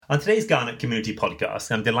On today's Garnet Community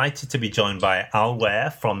Podcast, I'm delighted to be joined by Al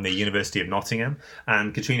Ware from the University of Nottingham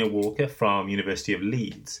and Katrina Walker from University of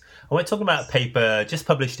Leeds. And we're talking about a paper just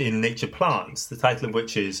published in Nature Plants, the title of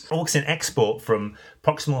which is Auxin Export from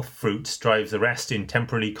Proximal Fruits Drives Arrest in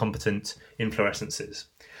Temporally Competent Inflorescences.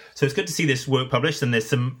 So it's good to see this work published, and there's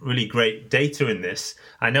some really great data in this.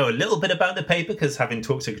 I know a little bit about the paper because having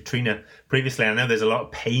talked to Katrina previously, I know there's a lot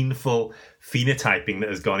of painful phenotyping that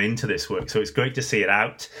has gone into this work. So it's great to see it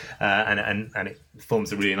out, and it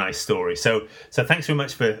forms a really nice story. So thanks very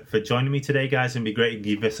much for joining me today, guys. It'd be great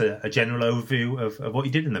to give us a general overview of what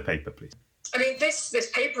you did in the paper, please. I mean,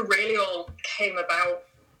 this paper really all came about.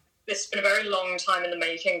 It's been a very long time in the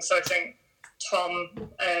making, so I think Tom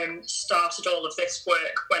started all of this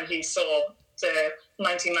work when he saw the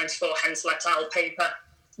 1994 Hensel et al. Paper,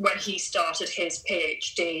 when he started his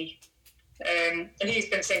PhD. And he's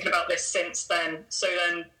been thinking about this since then. So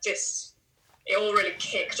then it all really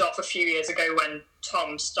kicked off a few years ago when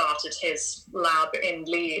Tom started his lab in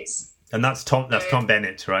Leeds. And that's Tom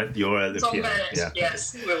Bennett, right? You're the Tom PI. Bennett, yeah.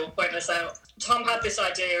 Yes, we'll point this out. Tom had this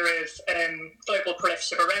idea of global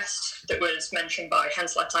proliferative arrest that was mentioned by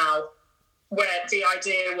Hensel et al., where the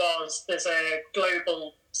idea was there's a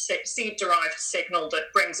global seed-derived signal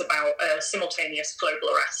that brings about a simultaneous global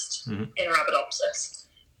arrest in Arabidopsis.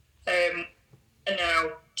 And now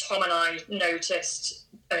Tom and I noticed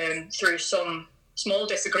through some small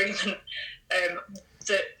disagreement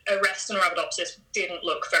that arrest in Arabidopsis didn't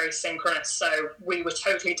look very synchronous, so we were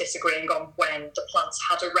totally disagreeing on when the plants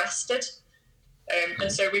had arrested.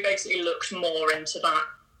 And so we basically looked more into that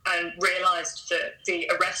and realised that the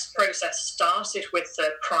arrest process started with the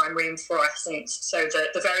primary inflorescence, so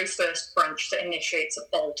the very first branch that initiates a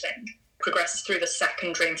bolting progresses through the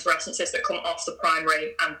secondary inflorescences that come off the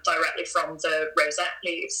primary and directly from the rosette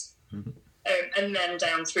leaves, and then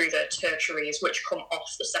down through the tertiaries, which come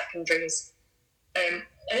off the secondaries. And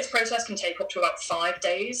this process can take up to about 5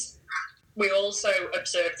 days. We also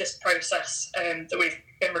observed this process that we've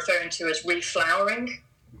been referring to as reflowering,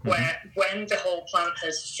 where when the whole plant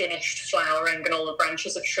has finished flowering and all the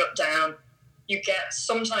branches have shut down, you get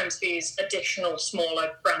sometimes these additional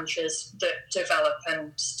smaller branches that develop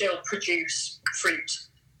and still produce fruit.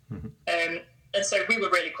 And so we were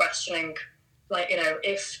really questioning,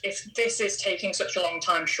 if this is taking such a long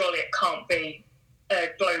time, surely it can't be a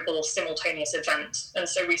global simultaneous event. And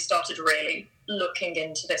so we started really looking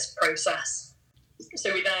into this process.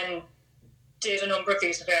 So we then did a number of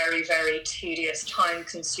these very, very tedious,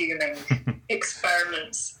 time-consuming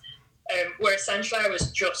experiments, where essentially I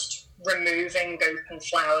was just removing open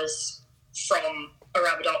flowers from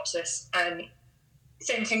Arabidopsis and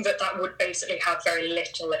thinking that would basically have very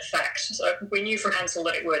little effect. So we knew from Hensel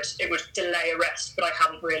that it would delay arrest, but I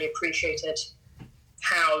hadn't really appreciated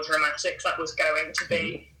how dramatic that was going to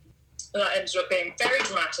be. And that ended up being very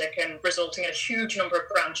dramatic and resulting in a huge number of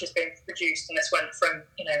branches being produced, and this went from,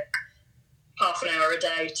 half an hour a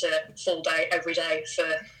day to full day every day for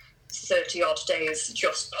 30 odd days,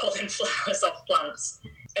 just pulling flowers off plants.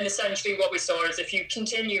 And essentially what we saw is if you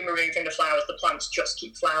continue removing the flowers, the plants just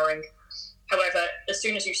keep flowering. However, as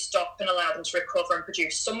soon as you stop and allow them to recover and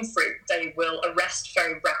produce some fruit, they will arrest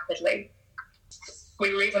very rapidly.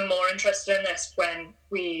 We were even more interested in this when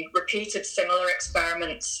we repeated similar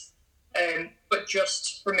experiments, but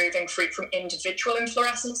just removing fruit from individual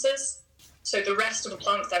inflorescences. So the rest of the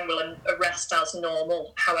plant then will arrest as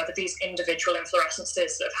normal. However, these individual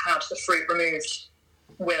inflorescences that have had the fruit removed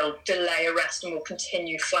will delay arrest and will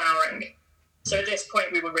continue flowering. So at this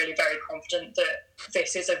point, we were really very confident that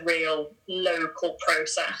this is a real local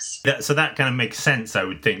process. So that kind of makes sense, I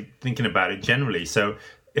would think, thinking about it generally. So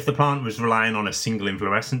if the plant was relying on a single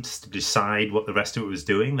inflorescence to decide what the rest of it was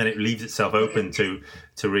doing, then it leaves itself open to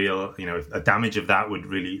real, a damage of that would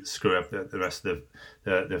really screw up the rest of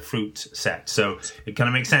the fruit set. So it kind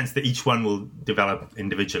of makes sense that each one will develop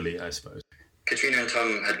individually, I suppose. Katrina and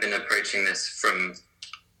Tom had been approaching this from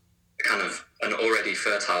kind of an already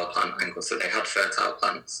fertile plant angle. So they had fertile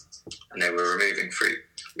plants and they were removing fruit.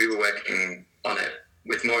 We were working on it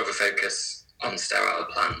with more of a focus on sterile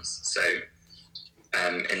plants. So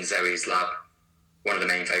in Zoe's lab, one of the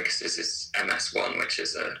main focuses is MS1, which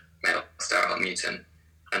is a male sterile mutant,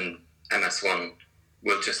 and MS1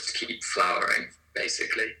 will just keep flowering,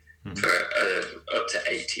 basically, for up to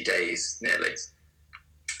 80 days, nearly.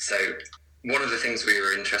 So one of the things we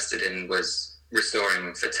were interested in was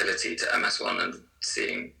restoring fertility to MS1 and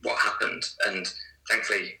seeing what happened. And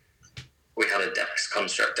thankfully, we had a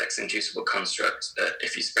DEX-inducible construct, that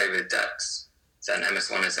if you spray with DEX, then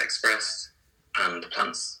MS1 is expressed and the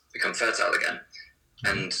plants become fertile again.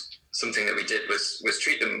 And something that we did was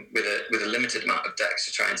treat them with a limited amount of decks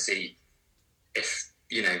to try and see if,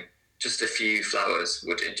 just a few flowers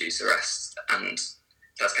would induce arrest. And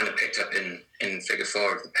that's kind of picked up in figure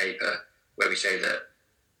 4 of the paper, where we show that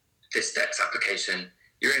this dex application,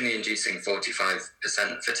 you're only inducing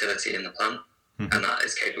 45% fertility in the plant, and that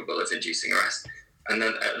is capable of inducing arrest. And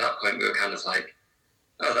then at that point, we were kind of like,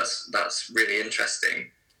 oh, that's really interesting.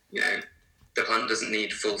 The plant doesn't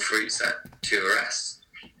need full fruit set to arrest.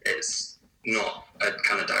 It's not a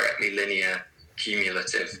kind of directly linear,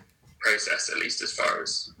 cumulative process, at least as far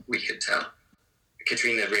as we could tell.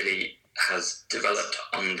 Katrina really has developed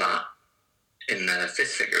on that in the 5th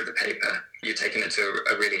figure of the paper. You've taken it to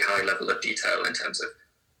a really high level of detail in terms of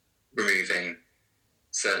removing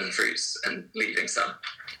certain fruits and leaving some.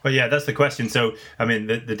 Well, yeah, that's the question. So, I mean,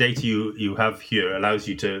 the data you have here allows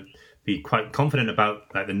you to be quite confident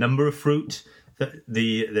about the number of fruit that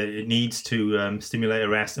it needs to stimulate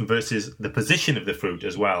arrest, and versus the position of the fruit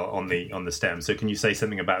as well on the stem. So, can you say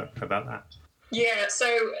something about that? Yeah. So,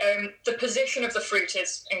 the position of the fruit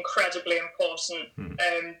is incredibly important.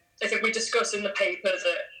 I think we discuss in the paper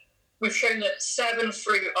that we've shown that 7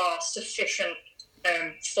 fruit are sufficient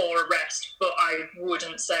for arrest, but I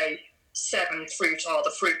wouldn't say 7 fruit are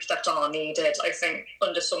the fruit that are needed. I think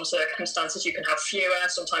under some circumstances you can have fewer,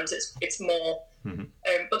 sometimes it's more.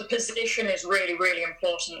 But the position is really, really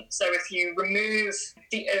important. So if you remove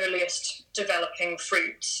the earliest developing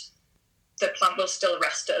fruits, the plant will still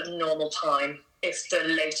arrest at a normal time if the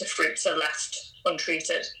later fruits are left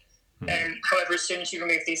untreated. However, as soon as you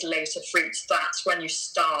remove these later fruits, that's when you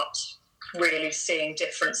start really seeing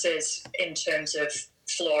differences in terms of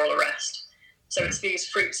floral arrest. So it's these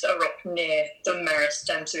fruits that are up near the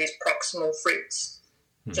meristem, so these proximal fruits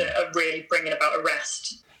that are really bringing about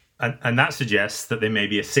arrest. And that suggests that there may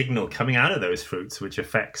be a signal coming out of those fruits which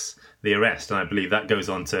affects the arrest. And I believe that goes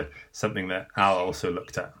on to something that Al also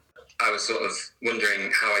looked at. I was sort of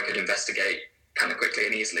wondering how I could investigate kind of quickly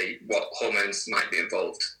and easily what hormones might be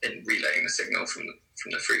involved in relaying the signal from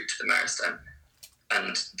the fruit to the meristem.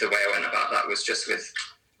 And the way I went about that was just with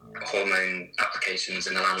hormone applications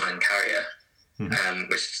in a landline carrier,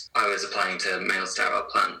 which I was applying to male sterile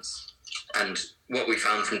plants. And what we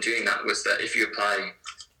found from doing that was that if you apply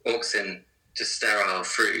auxin to sterile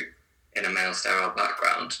fruit in a male sterile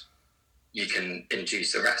background, you can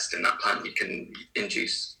induce arrest in that plant. You can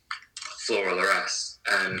induce floral arrest.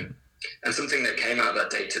 And something that came out of that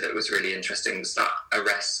data that was really interesting was that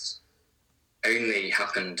arrest only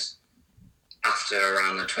happened after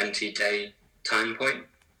around the 20-day time point.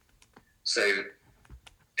 So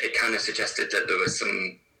it kind of suggested that there was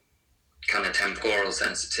some kind of temporal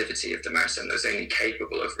sensitivity of the meristem that was only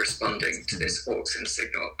capable of responding to this auxin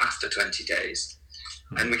signal after 20 days.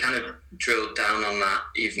 And we kind of drilled down on that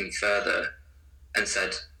even further and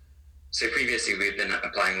said, so previously we'd been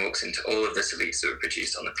applying auxin to all of the siliques that were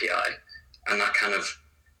produced on the PI, and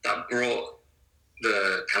that brought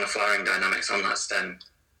the kind of flowering dynamics on that stem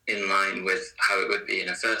in line with how it would be in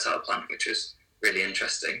a fertile plant, which was really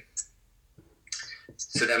interesting.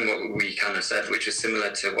 So then what we kind of said, which was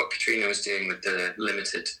similar to what Katrina was doing with the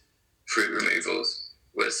limited fruit removals,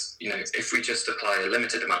 was, if we just apply a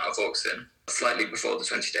limited amount of auxin slightly before the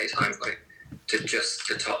 20-day time point to just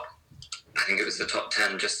the top, I think it was the top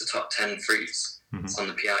 10, just the top 10 fruits on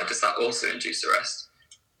the PI, does that also induce arrest?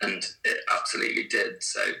 And it absolutely did.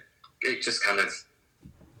 So it just kind of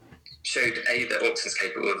showed A, that auxin is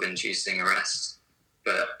capable of inducing arrest,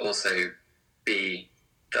 but also B,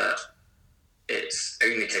 that it's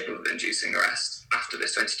only capable of inducing arrest after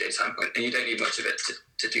this 20-day time point, and you don't need much of it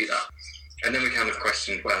to do that. And then we kind of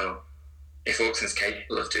questioned, well, if auxin is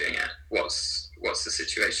capable of doing it, what's the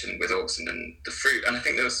situation with auxin and the fruit? And I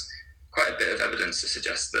think there was quite a bit of evidence to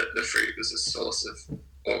suggest that the fruit was a source of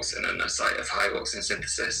auxin and a site of high auxin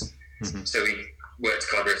synthesis. So we worked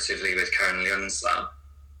collaboratively with Karen Leung's lab,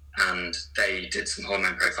 and they did some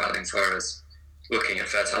hormone profiling for us, looking at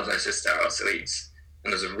fertile versus sterile siliques.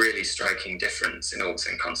 And there's a really striking difference in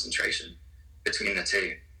auxin concentration between the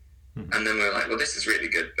two. And then we were like, well, this is really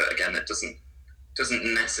good, but again, it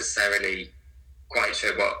doesn't necessarily quite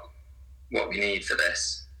show what we need for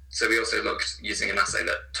this. So we also looked using an assay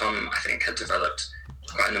that Tom, I think, had developed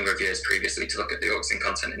quite a number of years previously to look at the auxin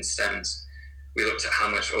content in stems. We looked at how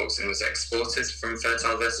much auxin was exported from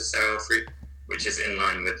fertile versus sterile fruit, which is in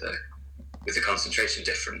line with the concentration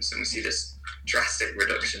difference, and we see this drastic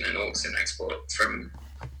reduction in auxin export from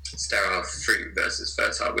sterile fruit versus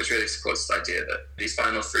fertile, which really supports the idea that these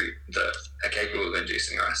final fruit that are capable of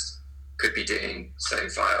inducing arrest could be doing so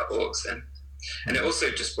via auxin. And it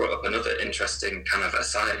also just brought up another interesting kind of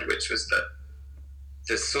aside, which was that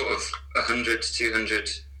there's sort of 100 to 200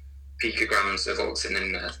 picograms of auxin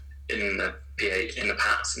in the pH, in the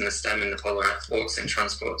PATs, in the stem, in the polar auxin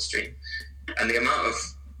transport stream, and the amount of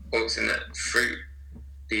auxin that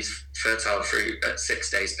these fertile fruit at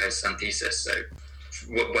 6 days post-synthesis, so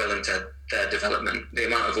well into their development, the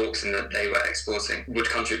amount of auxin that they were exporting would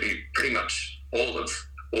contribute pretty much all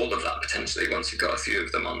of that potentially once you've got a few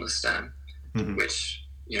of them on the stem, which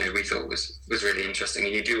we thought was really interesting.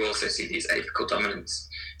 And you do also see these apical dominance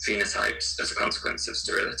phenotypes as a consequence of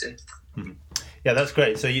sterility. Mm-hmm. Yeah, that's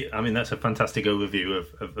great. So, that's a fantastic overview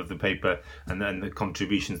of the paper and then the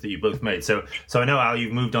contributions that you both made. So I know, Al,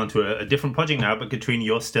 you've moved on to a different project now, but Katrina,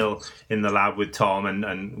 you're still in the lab with Tom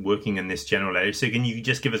and working in this general area. So can you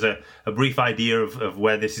just give us a brief idea of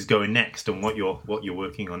where this is going next and what you're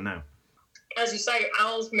working on now? As you say,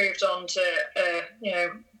 Al's moved on to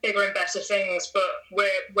bigger and better things, but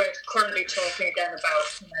we're currently talking again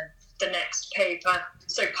about the next paper.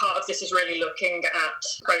 So part of this is really looking at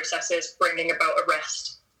processes bringing about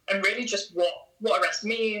arrest, and really just what arrest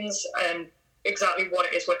means and exactly what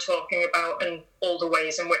it is we're talking about and all the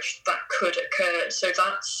ways in which that could occur. So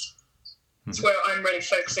that's where I'm really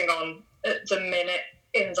focusing on at the minute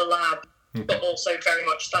in the lab, but also very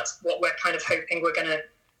much that's what we're kind of hoping we're going to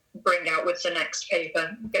bring out with the next paper,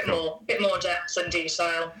 a bit more depth and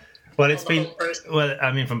detail. Well, it's been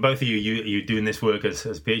from both of you, you're doing this work as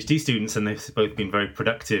PhD students, and they've both been very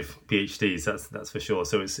productive PhDs. That's for sure.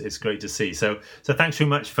 So it's great to see. So thanks very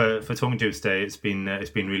much for talking to us today. It's been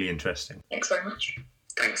really interesting. Thanks very much.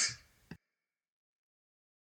 Thanks.